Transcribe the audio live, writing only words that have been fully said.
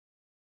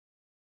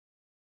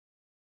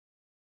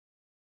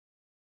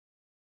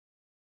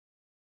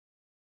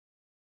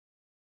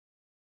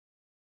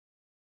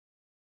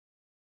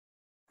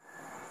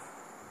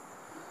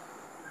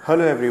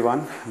Hello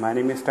everyone, my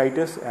name is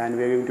Titus and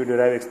we are going to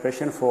derive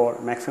expression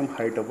for maximum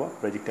height of a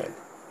projectile.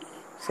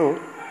 So,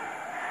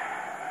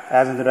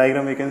 as in the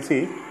diagram we can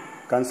see,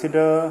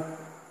 consider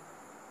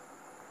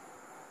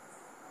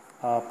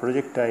a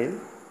projectile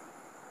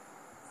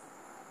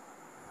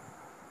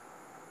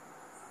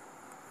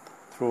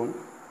thrown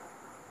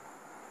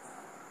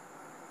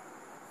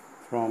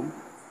from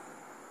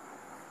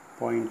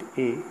point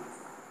A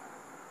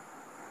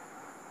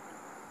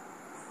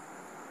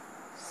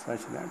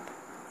such that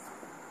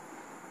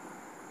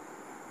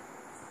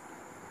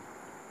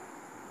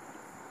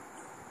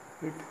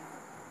it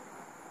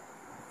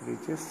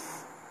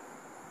reaches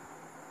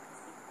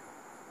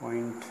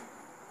point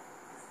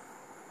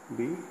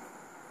B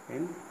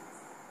in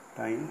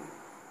time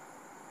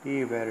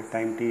t, where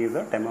time t is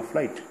the time of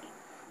flight.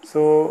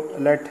 So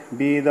let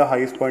B the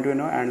highest point we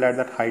know and let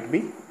that height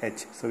be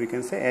h. So we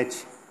can say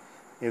h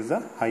is the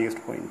highest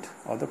point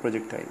of the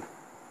projectile.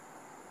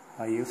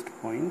 Highest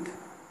point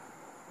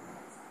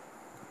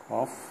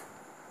of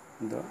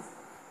the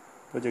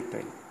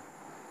projectile.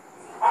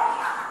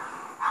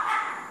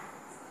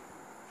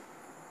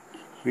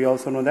 We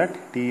also know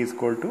that t is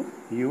equal to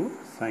u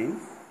sine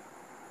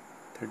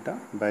theta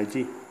by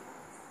g,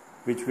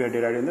 which we have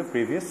derived in the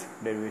previous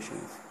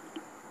derivations.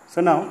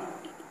 So now,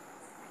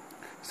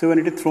 when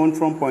it is thrown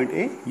from point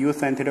A, u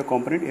sine theta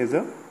component is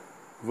a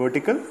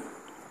vertical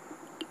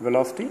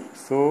velocity.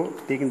 So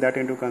taking that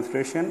into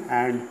consideration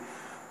and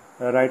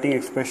writing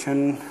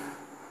expression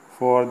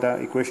for the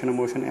equation of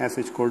motion as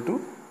is equal to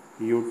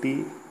ut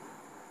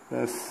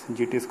plus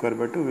gt square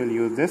by 2, we will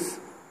use this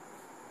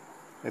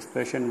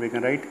expression. We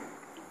can write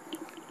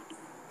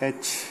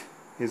h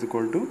is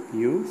equal to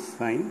u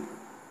sine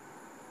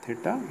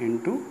theta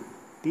into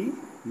t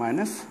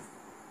minus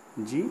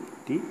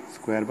gt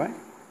square by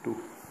 2,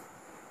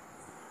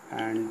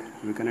 and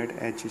we can write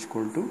h is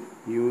equal to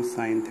u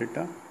sine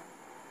theta,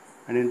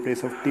 and in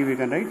place of t we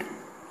can write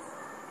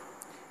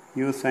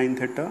u sine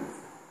theta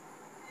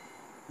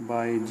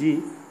by g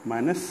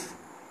minus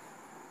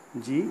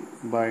g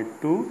by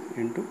 2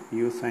 into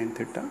u sine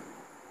theta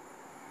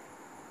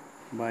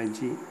by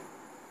g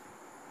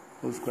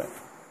whole square.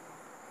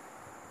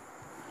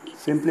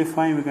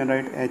 Simplifying, we can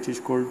write h is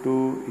equal to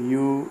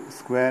u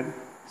square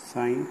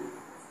sine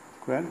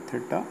square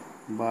theta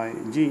by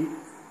g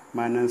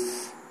minus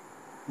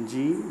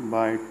g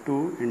by 2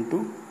 into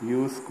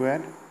u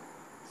square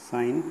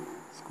sine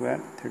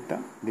square theta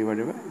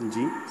divided by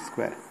g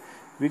square.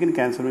 We can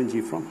cancel in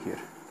g from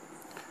here.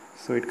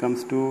 So it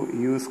comes to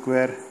u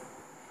square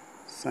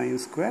sine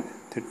square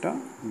theta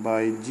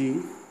by g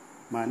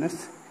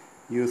minus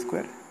u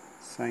square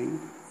sine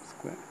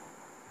square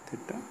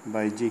theta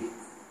by g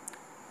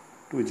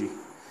 2g.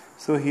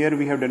 So here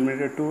we have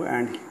denominator 2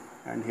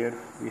 and here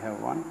we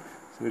have 1.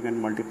 So we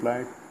can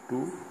multiply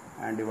 2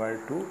 and divide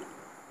 2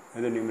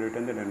 with the numerator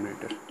and the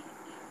denominator.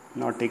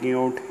 Now taking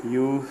out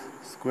u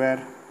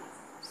square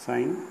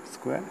sine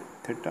square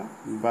theta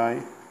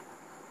by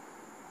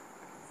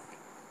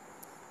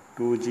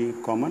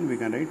 2g common, we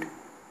can write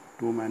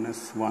 2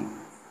 minus 1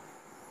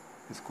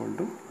 is equal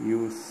to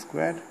u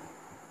square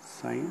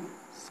sine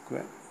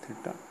square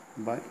theta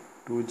by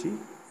 2g,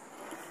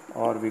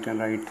 or we can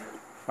write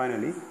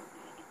finally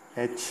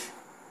h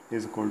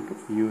is equal to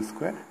u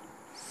square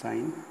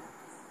sine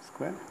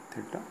square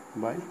theta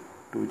by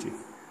 2g.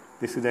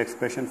 This is the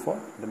expression for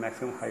the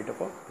maximum height of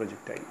a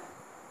projectile.